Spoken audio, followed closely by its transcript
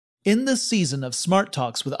In this season of Smart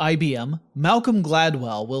Talks with IBM, Malcolm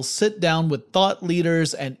Gladwell will sit down with thought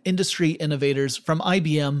leaders and industry innovators from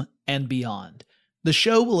IBM and beyond. The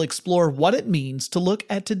show will explore what it means to look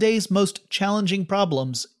at today's most challenging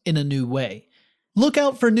problems in a new way. Look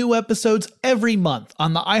out for new episodes every month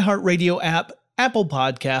on the iHeartRadio app, Apple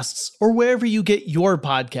Podcasts, or wherever you get your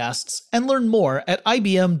podcasts, and learn more at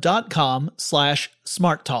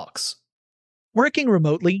ibm.com/smarttalks. Working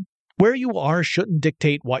remotely, where you are shouldn't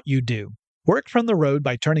dictate what you do. Work from the road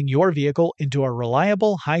by turning your vehicle into a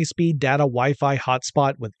reliable high-speed data Wi-Fi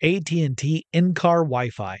hotspot with AT&T in-car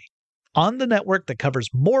Wi-Fi. On the network that covers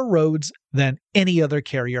more roads than any other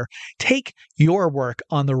carrier, take your work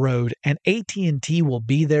on the road and AT&T will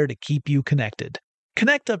be there to keep you connected.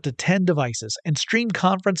 Connect up to 10 devices and stream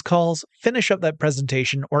conference calls, finish up that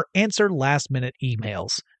presentation, or answer last-minute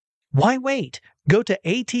emails. Why wait? Go to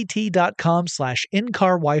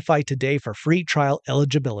att.com/in-car Wi-Fi today for free trial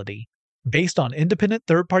eligibility. Based on independent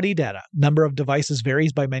third-party data, number of devices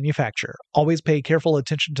varies by manufacturer. Always pay careful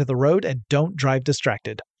attention to the road and don't drive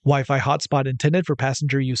distracted. Wi-Fi hotspot intended for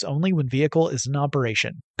passenger use only when vehicle is in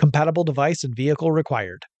operation. Compatible device and vehicle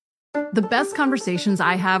required. The best conversations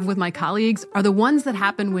I have with my colleagues are the ones that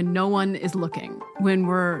happen when no one is looking, when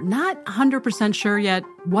we're not 100% sure yet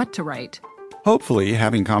what to write. Hopefully,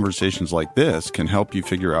 having conversations like this can help you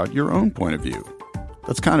figure out your own point of view.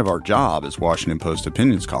 That's kind of our job as Washington Post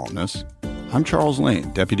opinions columnists. I'm Charles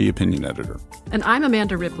Lane, Deputy Opinion Editor. And I'm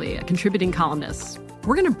Amanda Ripley, a contributing columnist.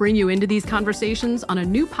 We're going to bring you into these conversations on a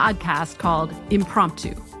new podcast called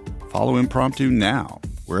Impromptu. Follow Impromptu now,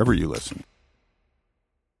 wherever you listen.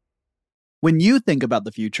 When you think about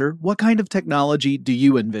the future, what kind of technology do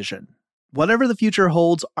you envision? Whatever the future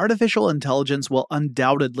holds, artificial intelligence will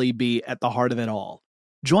undoubtedly be at the heart of it all.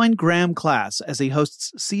 Join Graham Class as he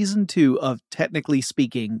hosts Season 2 of Technically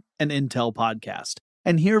Speaking, an Intel podcast,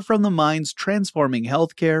 and hear from the minds transforming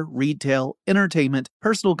healthcare, retail, entertainment,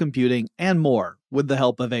 personal computing, and more with the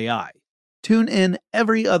help of AI. Tune in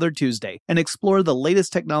every other Tuesday and explore the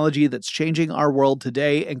latest technology that's changing our world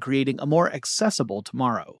today and creating a more accessible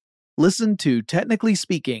tomorrow. Listen to Technically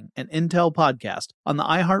Speaking, an Intel podcast on the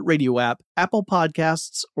iHeartRadio app, Apple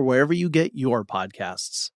Podcasts, or wherever you get your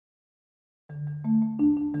podcasts.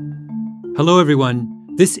 Hello, everyone.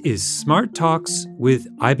 This is Smart Talks with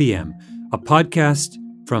IBM, a podcast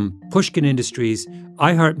from Pushkin Industries,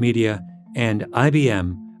 iHeartMedia, and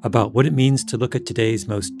IBM about what it means to look at today's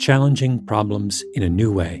most challenging problems in a new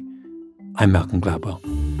way. I'm Malcolm Gladwell.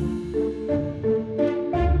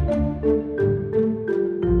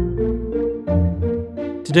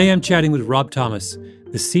 Today I'm chatting with Rob Thomas,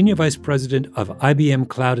 the Senior Vice President of IBM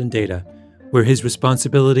Cloud and Data, where his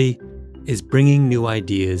responsibility is bringing new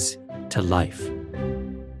ideas to life.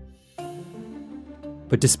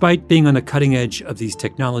 But despite being on the cutting edge of these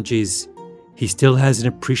technologies, he still has an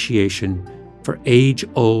appreciation for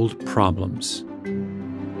age-old problems.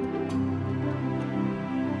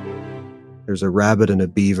 There's a rabbit and a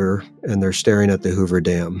beaver, and they're staring at the Hoover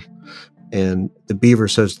Dam. And the beaver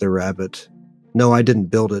says to the rabbit, "No, I didn't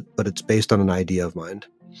build it, but it's based on an idea of mine."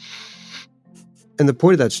 And the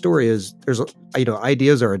point of that story is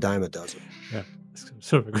ideas are a dime a dozen. Yeah, it's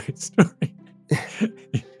sort of a great story.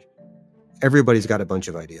 Everybody's got a bunch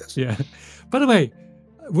of ideas. Yeah. By the way,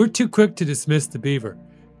 we're too quick to dismiss the beaver.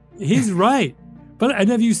 He's right. But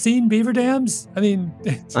have you seen beaver dams? I mean,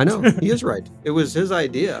 I know, he is right. It was his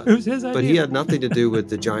idea. It was his idea. But he had nothing to do with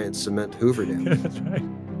the giant cement Hoover Dam. Yeah, that's right.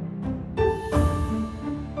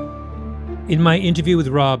 In my interview with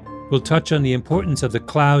Rob, we'll touch on the importance of the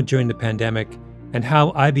cloud during the pandemic and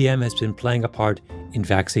how IBM has been playing a part in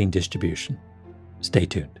vaccine distribution. Stay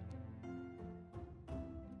tuned.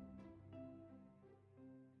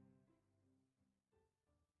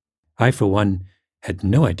 I, for one, had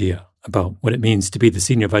no idea about what it means to be the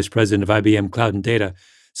Senior Vice President of IBM Cloud and Data,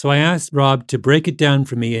 so I asked Rob to break it down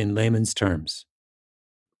for me in layman's terms.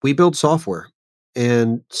 We build software,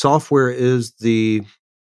 and software is the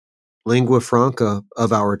lingua franca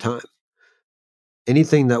of our time.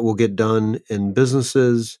 Anything that will get done in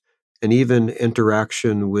businesses and even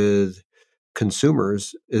interaction with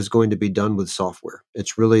consumers is going to be done with software.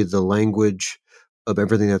 It's really the language of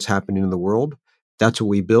everything that's happening in the world. That's what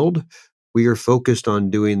we build. We are focused on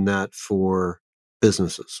doing that for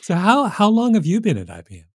businesses. So how long have you been at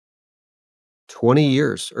IBM? 20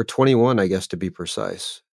 years, or 21, I guess, to be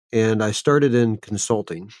precise. And I started in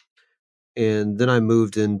consulting. And then I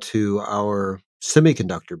moved into our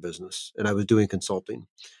semiconductor business, and I was doing consulting.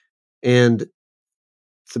 And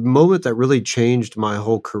the moment that really changed my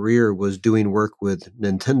whole career was doing work with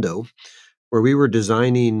Nintendo, where we were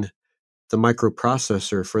designing the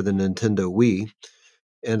microprocessor for the Nintendo Wii.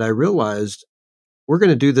 And I realized we're going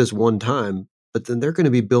to do this one time, but then they're going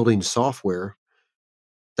to be building software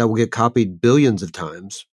that will get copied billions of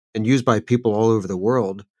times and used by people all over the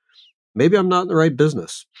world. Maybe I'm not in the right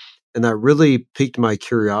business. And that really piqued my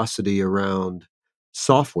curiosity around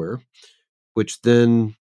software, which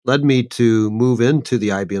then led me to move into the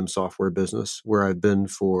IBM software business, where I've been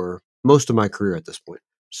for most of my career at this point.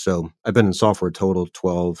 So I've been in software total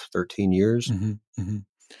 12, 13 years. Mm-hmm, mm-hmm.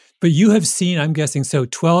 But you have seen, I'm guessing, so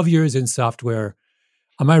 12 years in software.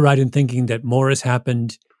 Am I right in thinking that more has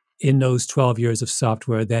happened in those 12 years of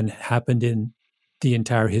software than happened in the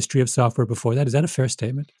entire history of software before that? Is that a fair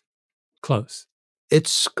statement? Close.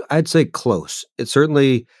 I'd say close. It's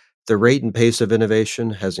certainly the rate and pace of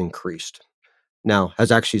innovation has increased. Now, has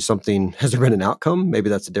there been an outcome? Maybe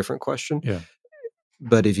that's a different question. Yeah.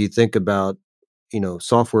 But if you think about,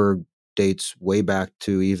 software dates way back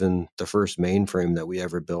to even the first mainframe that we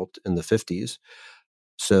ever built in the 50s.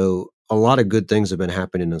 So a lot of good things have been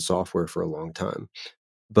happening in software for a long time.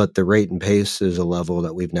 But the rate and pace is a level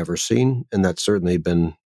that we've never seen. And that's certainly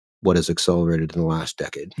been what has accelerated in the last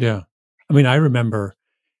decade. Yeah. I mean, I remember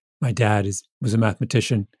my dad was a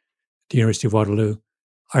mathematician at the University of Waterloo.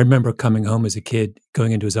 I remember coming home as a kid,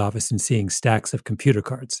 going into his office and seeing stacks of computer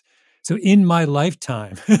cards. So in my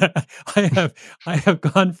lifetime, I have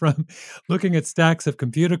gone from looking at stacks of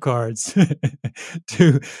computer cards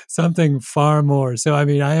to something far more. So I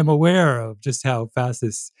mean, I am aware of just how fast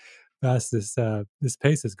this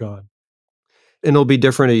pace has gone. And it'll be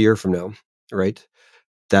different a year from now, right?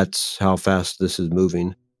 That's how fast this is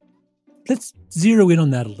moving. Let's zero in on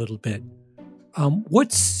that a little bit.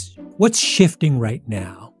 What's shifting right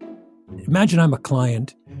now? Imagine I'm a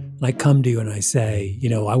client and I come to you and I say,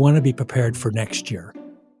 I want to be prepared for next year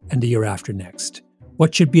and the year after next.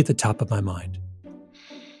 What should be at the top of my mind?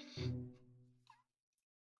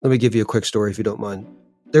 Let me give you a quick story if you don't mind.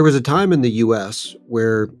 There was a time in the US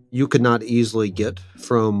where you could not easily get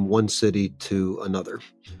from one city to another.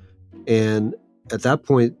 And at that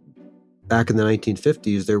point, back in the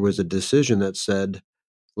 1950s, there was a decision that said,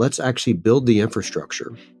 let's actually build the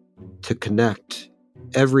infrastructure to connect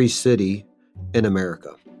every city in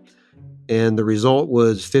America. And the result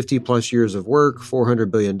was 50 plus years of work, $400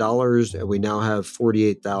 billion, and we now have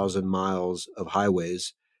 48,000 miles of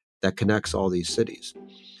highways that connects all these cities.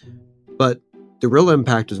 But the real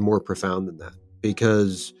impact is more profound than that,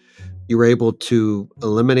 because you were able to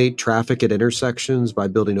eliminate traffic at intersections by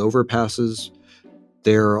building overpasses.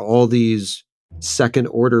 There are all these second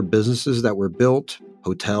order businesses that were built,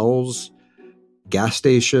 hotels, gas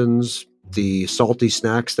stations, the salty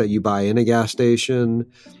snacks that you buy in a gas station,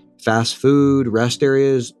 fast food, rest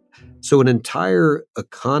areas. So an entire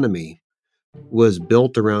economy was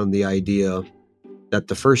built around the idea that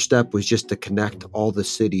the first step was just to connect all the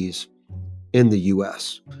cities in the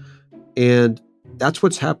US. And that's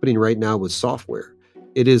what's happening right now with software.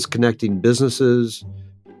 It is connecting businesses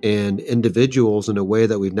and individuals in a way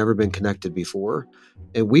that we've never been connected before.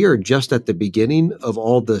 And we are just at the beginning of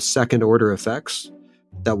all the second order effects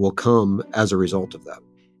that will come as a result of that.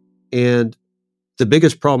 And the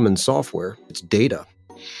biggest problem in software, it's data.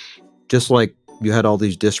 Just like you had all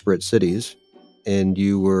these disparate cities and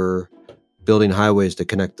you were building highways to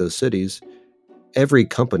connect those cities, every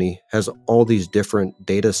company has all these different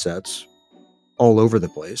data sets all over the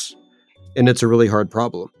place. And it's a really hard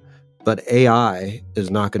problem. But AI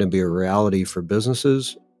is not going to be a reality for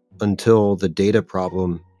businesses until the data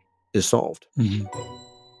problem is solved. Mm-hmm.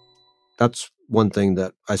 That's one thing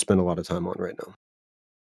that I spend a lot of time on right now.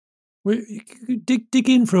 Dig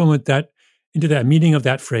in for a moment into that meaning of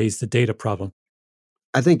that phrase, the data problem.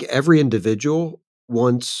 I think every individual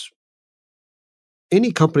wants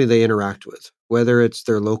any company they interact with, whether it's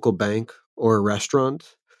their local bank or a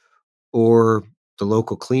restaurant or the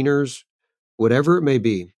local cleaners, whatever it may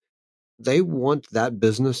be, they want that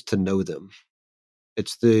business to know them.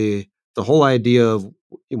 It's the whole idea of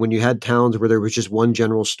when you had towns where there was just one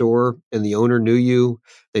general store and the owner knew you,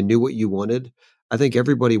 they knew what you wanted. I think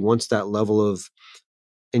everybody wants that level of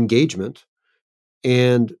engagement.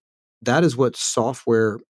 And that is what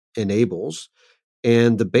software enables.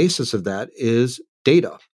 And the basis of that is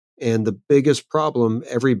data. And the biggest problem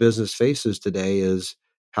every business faces today is,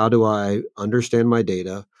 how do I understand my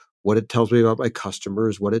data, what it tells me about my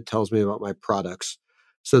customers, what it tells me about my products?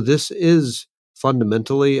 So this is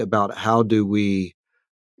fundamentally about how do we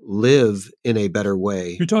live in a better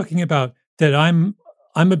way. You're talking about that I'm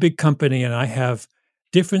a big company and I have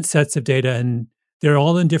different sets of data and they're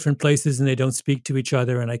all in different places and they don't speak to each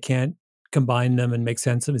other and I can't combine them and make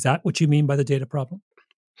sense of them. Is that what you mean by the data problem?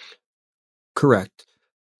 Correct.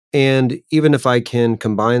 And even if I can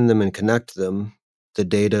combine them and connect them, the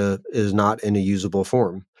data is not in a usable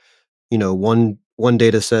form. One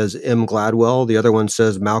data says M. Gladwell, the other one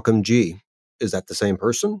says Malcolm G. Is that the same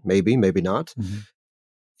person? Maybe, maybe not. Mm-hmm.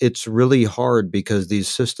 It's really hard because these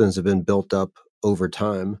systems have been built up over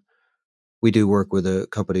time. We do work with a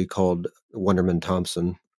company called Wunderman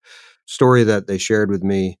Thompson. Story that they shared with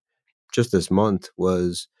me just this month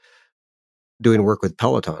was doing work with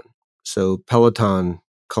Peloton. So Peloton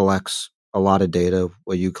collects a lot of data,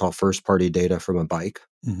 what you call first-party data from a bike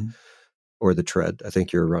or the tread. I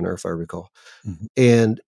think you're a runner, if I recall. Mm-hmm.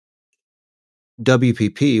 And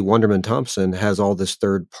WPP, Wunderman Thompson, has all this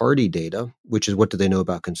third-party data, which is what do they know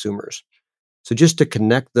about consumers. So just to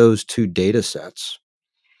connect those two data sets,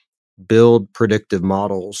 build predictive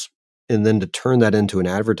models, and then to turn that into an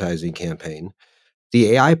advertising campaign,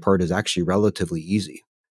 the AI part is actually relatively easy.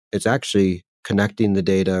 It's actually connecting the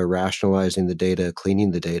data, rationalizing the data,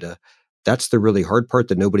 cleaning the data. That's the really hard part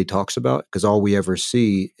that nobody talks about because all we ever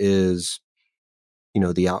see is,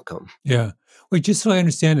 the outcome. Yeah. Wait, just so I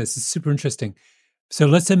understand this, it's super interesting. So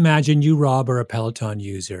let's imagine you, Rob, are a Peloton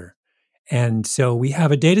user. And so we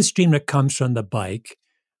have a data stream that comes from the bike,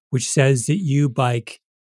 which says that you bike,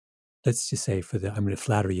 let's just say I'm going to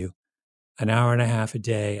flatter you, an hour and a half a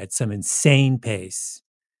day at some insane pace.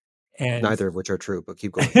 And neither of which are true, but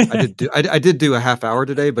keep going. I did do a half hour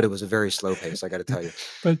today, but it was a very slow pace, I got to tell you.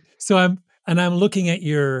 But so I'm looking at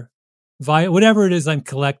your whatever it is I'm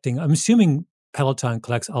collecting. I'm assuming Peloton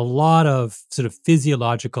collects a lot of sort of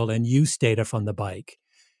physiological and use data from the bike.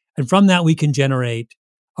 And from that, we can generate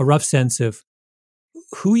a rough sense of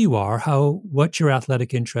who you are, what your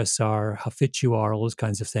athletic interests are, how fit you are, all those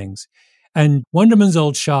kinds of things. And Wunderman's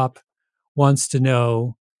old shop wants to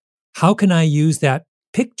know, how can I use that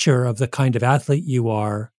picture of the kind of athlete you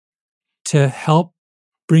are to help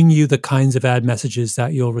bring you the kinds of ad messages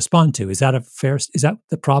that you'll respond to? Is that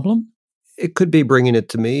the problem? It could be bringing it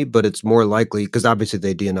to me, but it's more likely, because obviously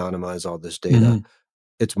they de-anonymize all this data. Mm-hmm.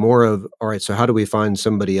 It's more of, all right, so how do we find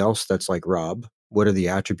somebody else that's like Rob? What are the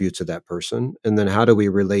attributes of that person? And then how do we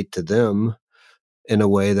relate to them in a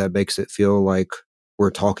way that makes it feel like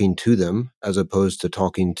we're talking to them as opposed to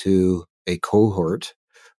talking to a cohort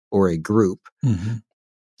or a group? Mm-hmm.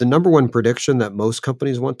 The number one prediction that most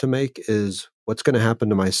companies want to make is what's going to happen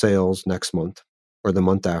to my sales next month or the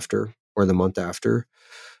month after or the month after.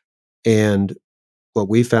 And what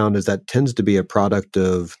we found is that tends to be a product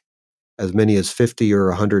of as many as 50 or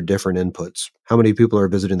 100 different inputs. How many people are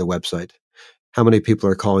visiting the website? How many people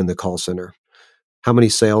are calling the call center? How many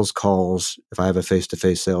sales calls, if I have a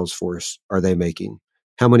face-to-face sales force, are they making?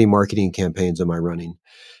 How many marketing campaigns am I running?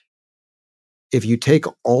 If you take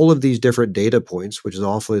all of these different data points, which is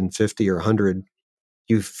often 50 or 100,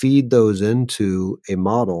 you feed those into a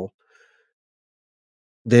model,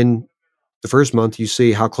 then the first month you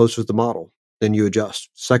see how close was the model, then you adjust.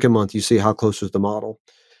 Second month you see how close was the model.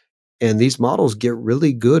 And these models get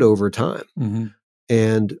really good over time. Mm-hmm.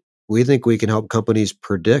 And we think we can help companies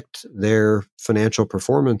predict their financial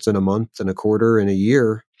performance in a month, in a quarter, in a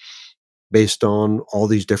year, based on all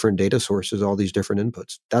these different data sources, all these different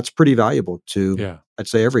inputs. That's pretty valuable to, I'd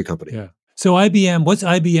say, every company. Yeah. So what's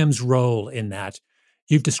IBM's role in that?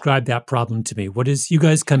 You've described that problem to me. You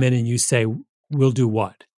guys come in and you say, we'll do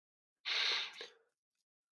what?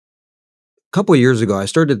 A couple of years ago,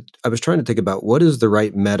 I was trying to think about what is the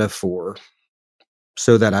right metaphor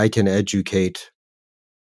so that I can educate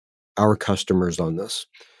our customers on this,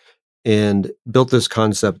 and built this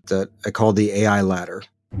concept that I call the AI ladder.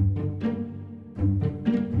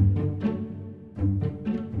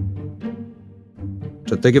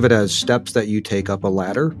 So think of it as steps that you take up a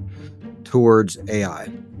ladder towards AI.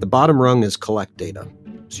 The bottom rung is collect data.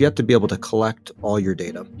 So you have to be able to collect all your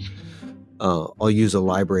data. I'll use a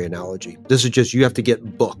library analogy. This is just, you have to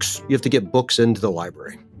get books. You have to get books into the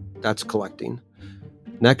library. That's collecting.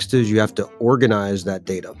 Next is you have to organize that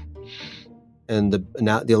data. And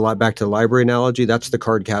back to the library analogy, that's the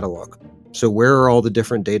card catalog. So where are all the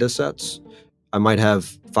different data sets? I might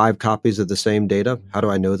have 5 copies of the same data. How do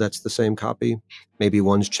I know that's the same copy? Maybe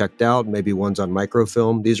one's checked out, maybe one's on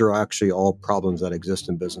microfilm. These are actually all problems that exist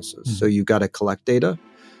in businesses. Mm-hmm. So you've got to collect data.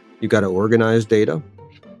 You've got to organize data.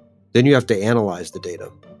 Then you have to analyze the data.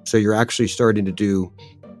 So you're actually starting to do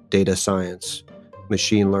data science,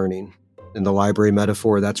 machine learning. In the library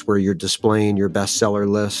metaphor, that's where you're displaying your bestseller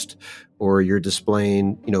list or you're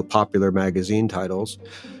displaying, popular magazine titles.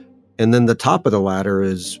 And then the top of the ladder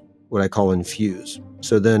is what I call infuse.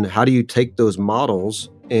 So then how do you take those models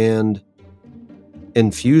and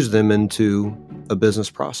infuse them into a business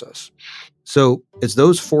process? So it's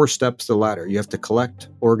those 4 steps to the ladder. You have to collect,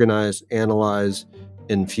 organize, analyze,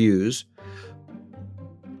 infuse.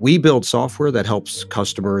 We build software that helps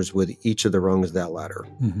customers with each of the rungs of that ladder,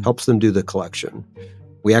 helps them do the collection.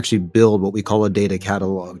 We actually build what we call a data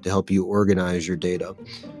catalog to help you organize your data.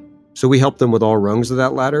 So we help them with all rungs of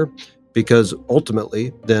that ladder because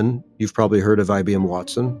ultimately, then you've probably heard of IBM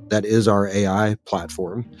Watson. That is our AI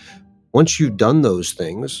platform. Once you've done those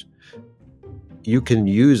things, you can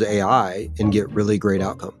use AI and get really great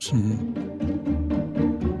outcomes.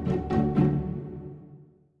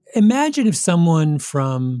 Imagine if someone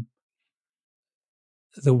from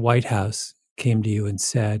the White House came to you and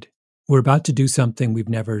said, we're about to do something we've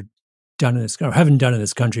never done in this, or haven't done in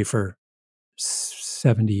this country for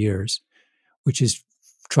 70 years, which is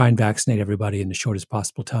try and vaccinate everybody in the shortest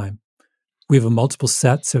possible time. We have multiple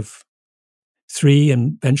sets of 3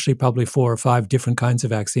 and eventually probably 4 or 5 different kinds of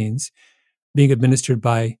vaccines being administered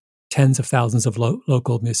by tens of thousands of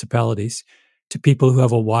local municipalities to people who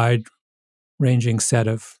have a wide-ranging set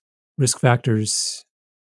of risk factors,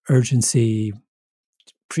 urgency,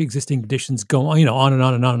 pre-existing conditions, go on, on and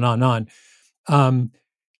on and on and on and on.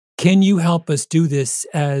 Can you help us do this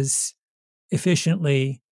as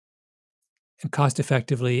efficiently and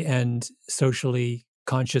cost-effectively and socially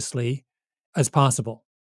consciously as possible?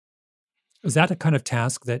 Is that a kind of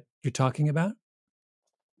task that you're talking about?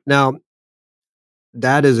 Now,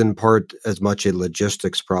 that is in part as much a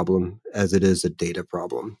logistics problem as it is a data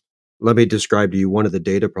problem. Let me describe to you one of the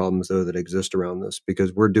data problems, though, that exist around this,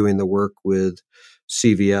 because we're doing the work with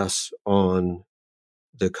CVS on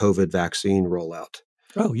the COVID vaccine rollout.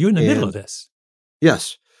 Oh, you're in the middle of this.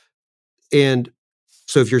 Yes. And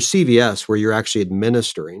so if you're CVS, where you're actually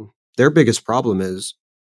administering, their biggest problem is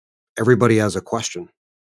everybody has a question.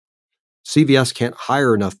 CVS can't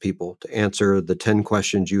hire enough people to answer the 10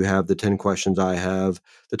 questions you have, the 10 questions I have,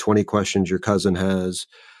 the 20 questions your cousin has.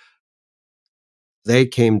 They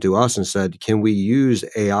came to us and said, can we use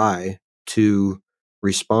AI to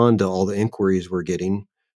respond to all the inquiries we're getting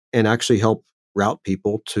and actually help route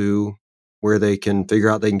people to where they can figure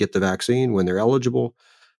out they can get the vaccine when they're eligible?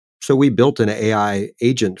 So we built an AI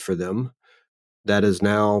agent for them that is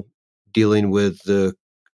now dealing with the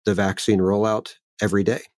vaccine rollout every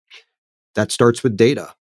day. That starts with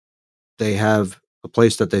data. They have a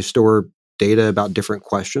place that they store data about different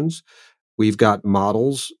questions. We've got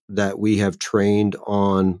models that we have trained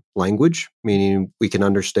on language, meaning we can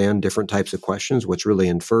understand different types of questions, what's really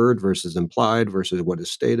inferred versus implied versus what is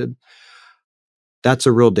stated. That's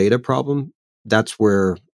a real data problem. That's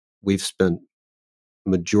where we've spent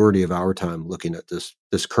majority of our time looking at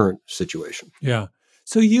this current situation. Yeah.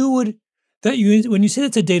 So when you say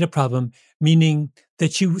it's a data problem, meaning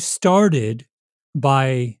that you started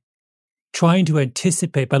by trying to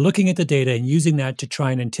anticipate, by looking at the data and using that to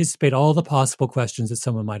try and anticipate all the possible questions that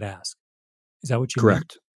someone might ask. Is that what you mean?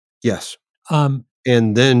 Correct. Yes. And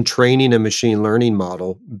then training a machine learning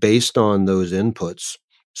model based on those inputs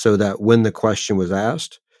so that when the question was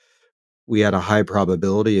asked, we had a high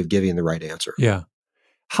probability of giving the right answer. Yeah.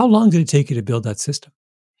 How long did it take you to build that system?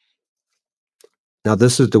 Now,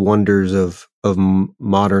 this is the wonders of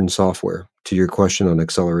modern software. To your question on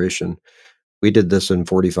acceleration, we did this in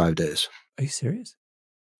 45 days. Are you serious?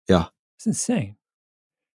 Yeah. It's insane.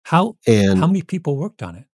 How many people worked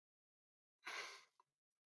on it?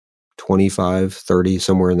 25, 30,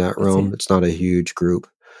 somewhere in that realm. It's not a huge group.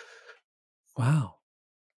 Wow.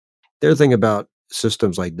 The other thing about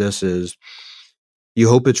systems like this is you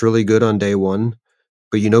hope it's really good on day 1,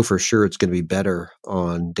 but you know for sure it's going to be better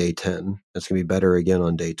on day 10. It's going to be better again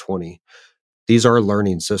on day 20. These are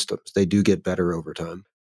learning systems. They do get better over time.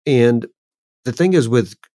 And the thing is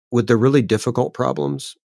with the really difficult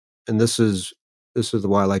problems, and this is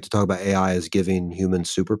why I like to talk about AI as giving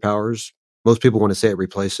humans superpowers. Most people want to say it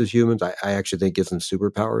replaces humans. I actually think it gives them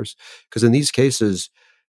superpowers, because in these cases,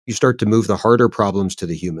 you start to move the harder problems to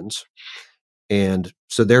the humans. And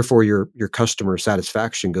so therefore your customer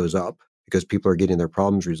satisfaction goes up because people are getting their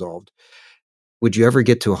problems resolved. Would you ever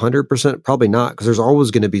get to 100%? Probably not, because there's always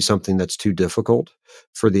going to be something that's too difficult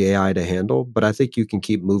for the AI to handle. But I think you can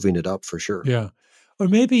keep moving it up for sure. Yeah. Or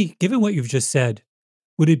maybe, given what you've just said,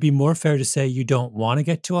 would it be more fair to say you don't want to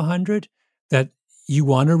get to 100, that you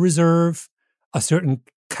want to reserve a certain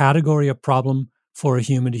category of problem for a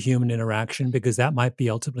human-to-human interaction, because that might be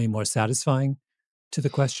ultimately more satisfying to the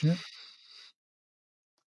questioner?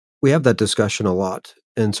 We have that discussion a lot.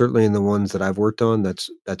 And certainly in the ones that I've worked on, that's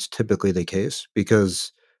typically the case,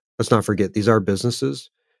 because let's not forget, these are businesses,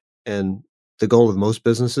 and the goal of most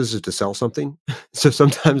businesses is to sell something. So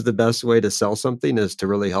sometimes the best way to sell something is to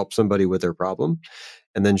really help somebody with their problem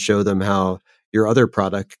and then show them how your other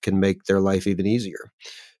product can make their life even easier.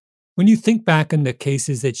 When you think back in the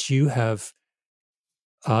cases that you have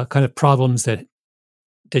kind of problems that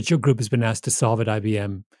that your group has been asked to solve at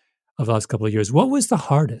IBM of the last couple of years, what was the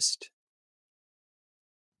hardest?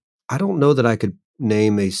 I don't know that I could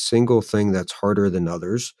name a single thing that's harder than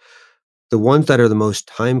others. The ones that are the most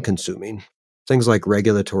time consuming, things like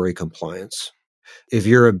regulatory compliance. If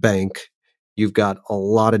you're a bank, you've got a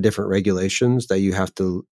lot of different regulations that you have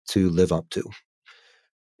to live up to.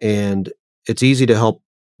 And it's easy to help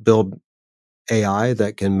build AI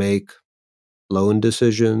that can make loan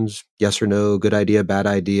decisions, yes or no, good idea, bad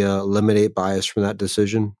idea, eliminate bias from that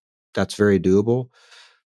decision. That's very doable.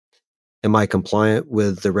 Am I compliant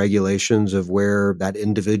with the regulations of where that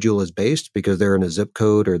individual is based because they're in a zip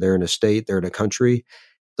code or they're in a state, they're in a country?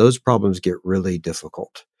 Those problems get really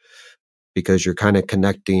difficult because you're kind of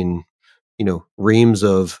connecting, reams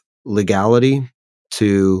of legality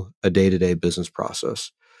to a day-to-day business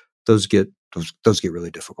process. Those get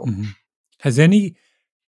really difficult. Mm-hmm. Has any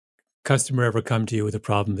customer ever come to you with a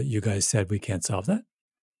problem that you guys said we can't solve that?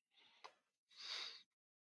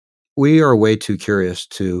 We are way too curious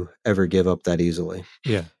to ever give up that easily.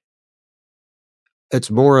 Yeah. It's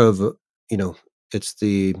more of, it's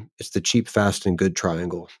the cheap, fast, and good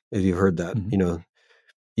triangle. If you've heard that, Mm-hmm.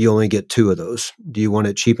 You only get two of those. Do you want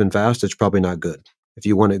it cheap and fast? It's probably not good. If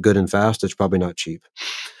you want it good and fast, it's probably not cheap.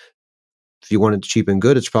 If you want it cheap and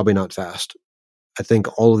good, it's probably not fast. I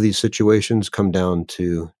think all of these situations come down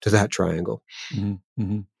to that triangle. Mm-hmm.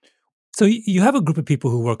 Mm-hmm. So you have a group of people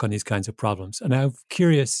who work on these kinds of problems. And I'm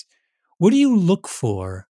curious, what do you look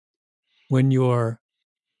for when you're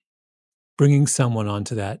bringing someone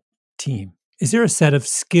onto that team? Is there a set of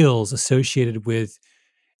skills associated with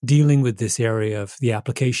dealing with this area of the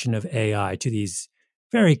application of AI to these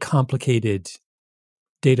very complicated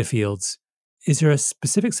data fields? Is there a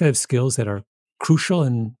specific set of skills that are crucial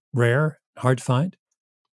and rare, hard to find?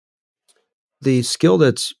 The skill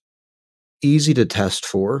that's easy to test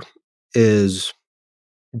for is,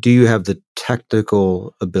 do you have the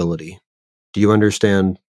technical ability? Do you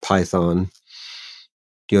understand Python?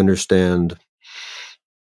 Do you understand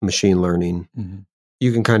machine learning? Mm-hmm.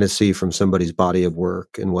 You can kind of see from somebody's body of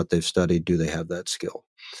work and what they've studied, do they have that skill?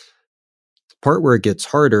 The part where it gets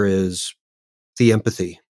harder is the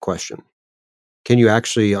empathy question. Can you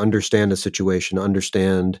actually understand a situation,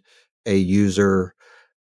 understand a user,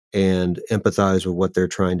 and empathize with what they're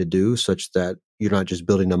trying to do, such that you're not just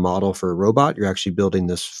building a model for a robot, you're actually building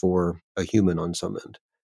this for a human on some end?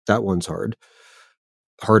 That one's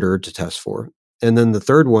harder to test for. And then the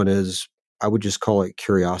third one is, I would just call it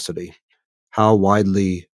curiosity. How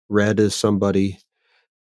widely read is somebody?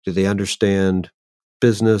 Do they understand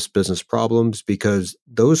business problems? Because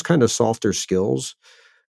those kind of softer skills,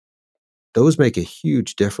 those make a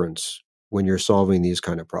huge difference when you're solving these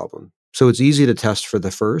kind of problems. So it's easy to test for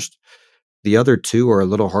the first. The other two are a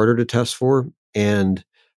little harder to test for. And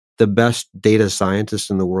the best data scientists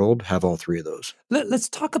in the world have all three of those. Let's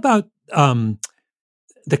talk about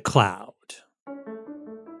the cloud.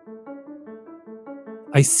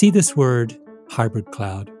 I see this word, hybrid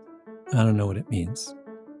cloud. I don't know what it means.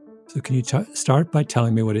 So can you start by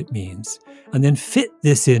telling me what it means and then fit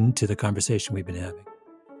this into the conversation we've been having?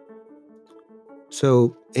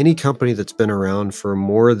 So any company that's been around for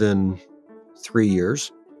more than 3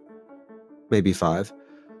 years, maybe 5,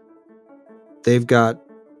 they've got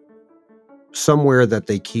somewhere that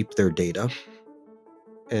they keep their data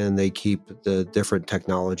and they keep the different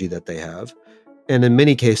technology that they have. And in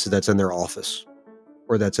many cases, that's in their office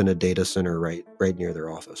or that's in a data center right near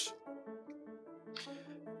their office.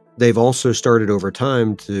 They've also started over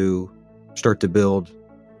time to start to build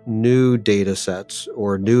new data sets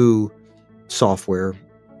or new software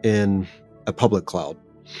in a public cloud.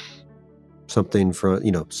 Something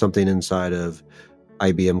something inside of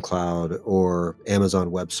IBM Cloud or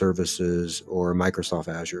Amazon Web Services or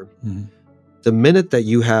Microsoft Azure. Mm-hmm. The minute that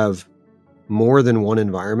you have more than one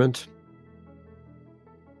environment,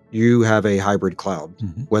 you have a hybrid cloud,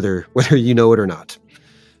 mm-hmm. whether you know it or not.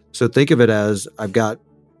 So think of it as, I've got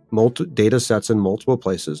data sets in multiple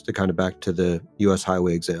places, to kind of back to the US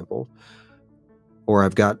highway example, or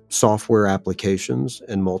I've got software applications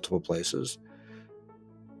in multiple places.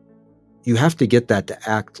 You have to get that to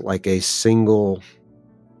act like a single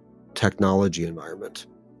technology environment.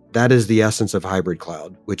 That is the essence of hybrid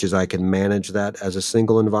cloud, which is I can manage that as a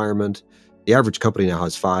single environment. The average company now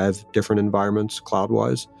has 5 different environments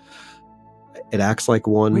cloud-wise. It acts like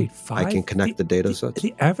one. Wait, 5? I can connect the data sets.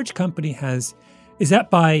 The average company has, is that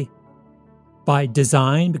by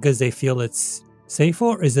design because they feel it's safer,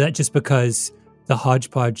 or is that just because the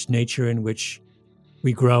hodgepodge nature in which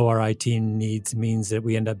we grow our IT needs means that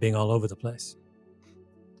we end up being all over the place?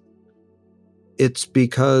 It's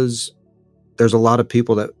because there's a lot of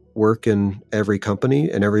people that work in every company,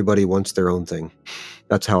 and everybody wants their own thing.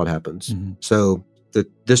 That's how it happens. Mm-hmm. So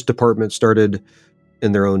this department started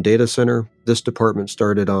in their own data center. This department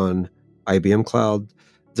started on IBM Cloud.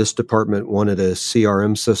 This department wanted a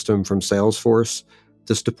CRM system from Salesforce.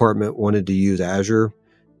 This department wanted to use Azure.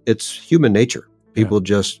 It's human nature. People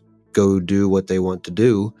just go do what they want to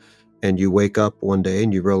do. And you wake up one day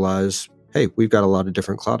and you realize, hey, we've got a lot of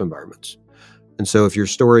different cloud environments. And so if you're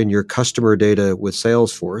storing your customer data with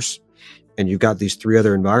Salesforce and you've got these 3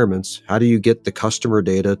 other environments, how do you get the customer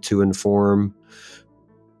data to inform,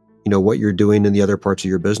 what you're doing in the other parts of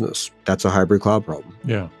your business? That's a hybrid cloud problem.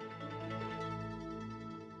 Yeah.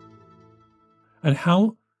 And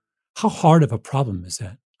how hard of a problem is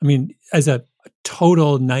that? I mean, as a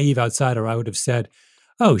total naive outsider, I would have said,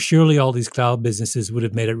 oh, surely all these cloud businesses would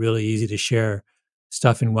have made it really easy to share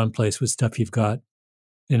stuff in one place with stuff you've got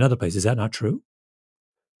in another place. Is that not true?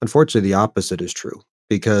 Unfortunately, the opposite is true,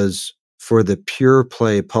 because for the pure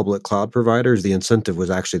play public cloud providers, the incentive was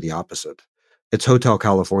actually the opposite. It's Hotel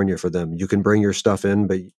California for them. You can bring your stuff in,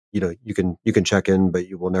 but you can check in, but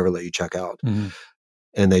you will never let you check out. Mm-hmm.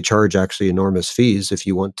 And they charge actually enormous fees if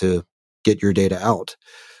you want to get your data out.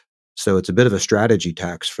 So it's a bit of a strategy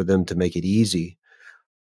tax for them to make it easy.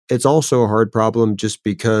 It's also a hard problem just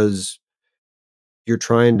because you're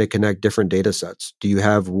trying to connect different data sets. Do you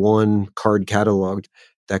have one card catalog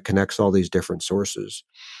that connects all these different sources?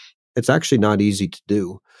 It's actually not easy to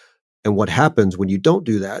do. And what happens when you don't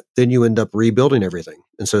do that, then you end up rebuilding everything.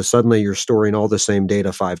 And so suddenly you're storing all the same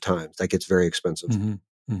data 5 times. That gets very expensive.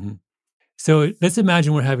 Mm-hmm. Mm-hmm. So let's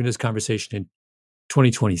imagine we're having this conversation in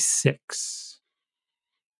 2026.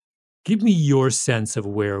 Give me your sense of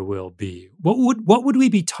where we'll be. What would we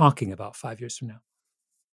be talking about 5 years from now?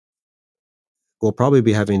 We'll probably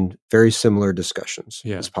be having very similar discussions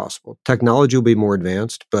as possible. Technology will be more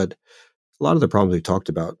advanced, but a lot of the problems we talked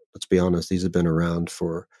about, let's be honest, these have been around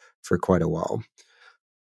for quite a while.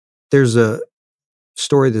 There's a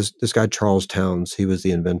story, this guy, Charles Towns, he was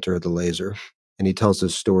the inventor of the laser, and he tells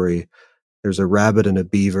this story. There's a rabbit and a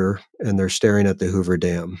beaver, and they're staring at the Hoover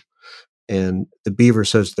Dam. And the beaver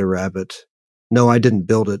says to the rabbit, "No, I didn't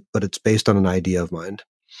build it, but it's based on an idea of mine."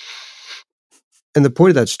 And the point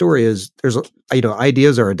of that story is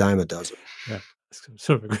ideas are a dime a dozen. Yeah, it's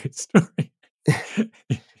sort of a great story.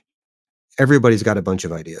 Everybody's got a bunch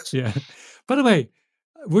of ideas. Yeah. By the way,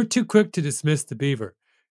 we're too quick to dismiss the beaver.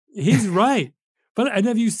 He's right. And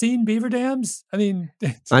have you seen beaver dams? I mean,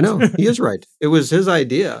 I know he is right. It was his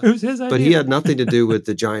idea. It was his idea, but he had nothing to do with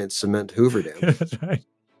the giant cement Hoover Dam. That's right.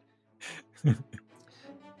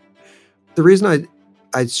 The reason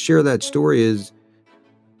I share that story is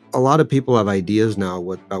a lot of people have ideas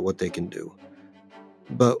now about what they can do.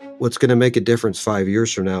 But what's going to make a difference 5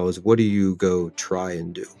 years from now is, what do you go try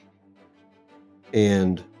and do?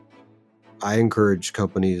 And I encourage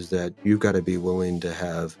companies that you've got to be willing to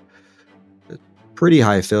have a pretty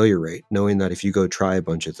high failure rate, knowing that if you go try a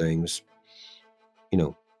bunch of things,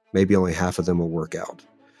 maybe only half of them will work out.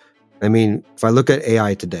 I mean, if I look at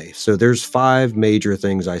AI today, so there's 5 major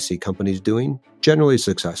things I see companies doing generally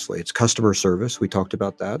successfully. It's customer service. We talked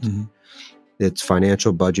about that. Mm-hmm. It's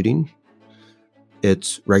financial budgeting.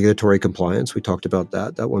 It's regulatory compliance. We talked about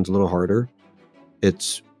that. That one's a little harder.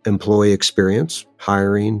 It's employee experience,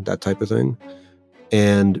 hiring, that type of thing.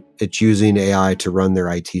 And it's using AI to run their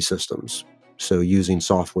IT systems. So using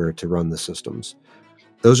software to run the systems.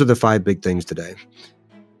 Those are the 5 big things today.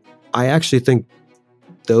 I actually think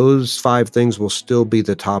those 5 things will still be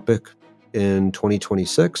the topic in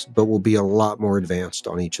 2026, but will be a lot more advanced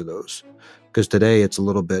on each of those. Because today it's a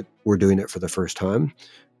little bit, we're doing it for the first time,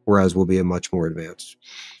 whereas we'll be a much more advanced.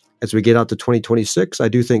 As we get out to 2026, I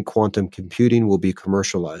do think quantum computing will be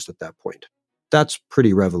commercialized at that point. That's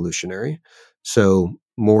pretty revolutionary. So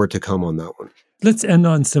more to come on that one. Let's end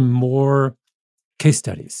on some more case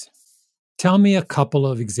studies. Tell me a couple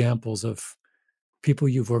of examples of people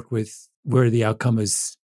you've worked with where the outcome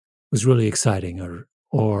was really exciting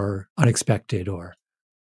or unexpected or...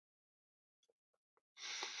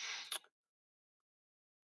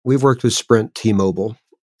 We've worked with Sprint T-Mobile.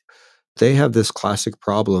 They have this classic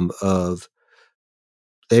problem of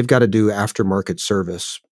they've got to do aftermarket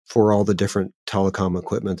service for all the different telecom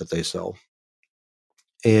equipment that they sell.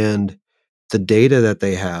 And the data that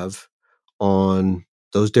they have on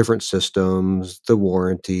those different systems, the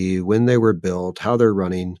warranty, when they were built, how they're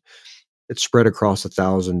running, it's spread across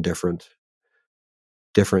 1,000 different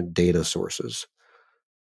data sources.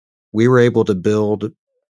 We were able to build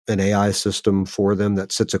an AI system for them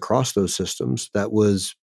that sits across those systems that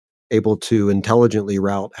was able to intelligently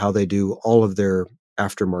route how they do all of their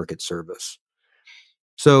aftermarket service.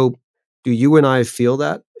 So Do you and I feel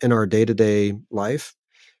that in our day-to-day life?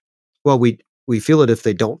 Well, we feel it if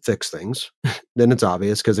they don't fix things. Then it's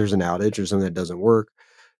obvious because there's an outage or something that doesn't work.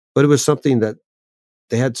 But it was something that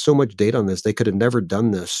they had so much data on this, they could have never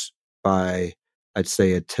done this by, I'd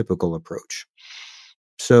say, a typical approach.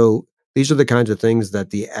 So these are the kinds of things that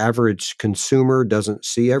the average consumer doesn't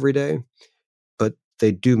see every day, but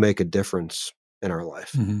they do make a difference in our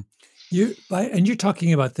life. Mm-hmm. You're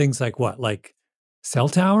talking about things like what? Like cell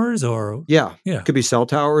towers or? Yeah. It could be cell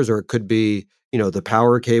towers, or it could be, the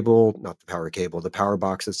power cable, not the power cable, the power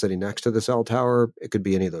box that's sitting next to the cell tower. It could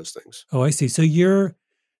be any of those things. Oh, I see. So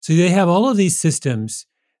they have all of these systems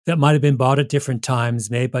that might have been bought at different times,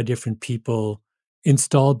 made by different people,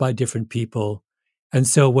 installed by different people. And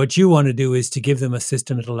so what you want to do is to give them a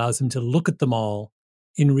system that allows them to look at them all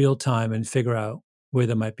in real time and figure out where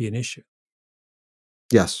there might be an issue.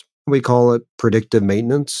 Yes. We call it predictive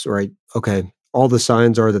maintenance, right? Okay. All the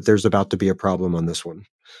signs are that there's about to be a problem on this one.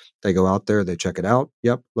 They go out there, they check it out.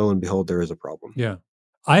 Yep. Lo and behold, there is a problem. Yeah.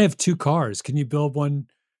 I have 2 cars. Can you build one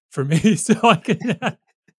for me so I can...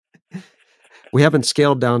 We haven't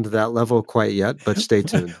scaled down to that level quite yet, but stay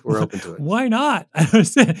tuned. We're open to it. Why not? I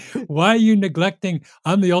understand. Why are you neglecting?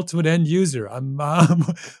 I'm the ultimate end user. I'm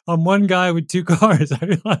one guy with 2 cars.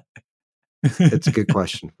 It's a good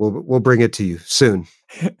question. We'll bring it to you soon.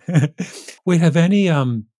 Wait, have any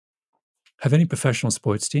professional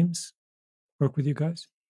sports teams work with you guys?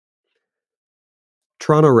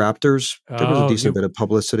 Toronto Raptors. There was a decent bit of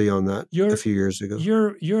publicity on that a few years ago.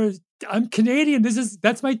 I'm Canadian.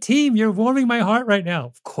 That's my team. You're warming my heart right now.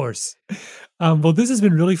 Of course. Well, this has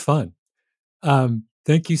been really fun.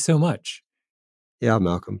 Thank you so much. Yeah,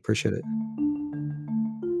 Malcolm. Appreciate it.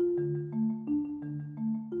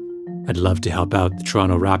 I'd love to help out the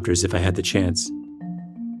Toronto Raptors if I had the chance.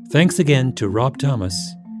 Thanks again to Rob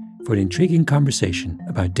Thomas for an intriguing conversation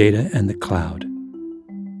about data and the cloud.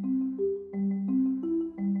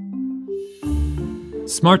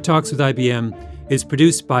 Smart Talks with IBM is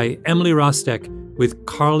produced by Emily Rostek with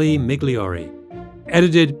Carly Migliori,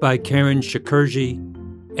 edited by Karen Shakurji,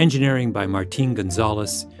 engineering by Martin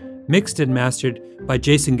Gonzalez, mixed and mastered by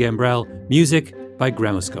Jason Gambrell, music by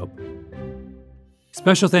Gramoscope.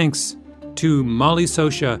 Special thanks to Molly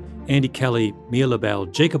Sosha, Andy Kelly, Mia LaBelle,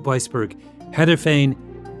 Jacob Weisberg, Heather Fain,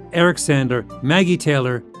 Eric Sandler, Maggie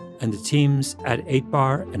Taylor, and the teams at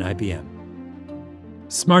 8Bar and IBM.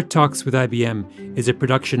 Smart Talks with IBM is a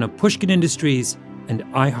production of Pushkin Industries and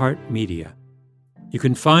iHeartMedia. You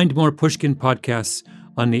can find more Pushkin podcasts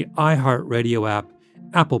on the iHeartRadio app,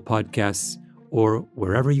 Apple Podcasts, or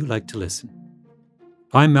wherever you like to listen.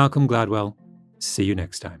 I'm Malcolm Gladwell. See you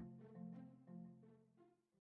next time.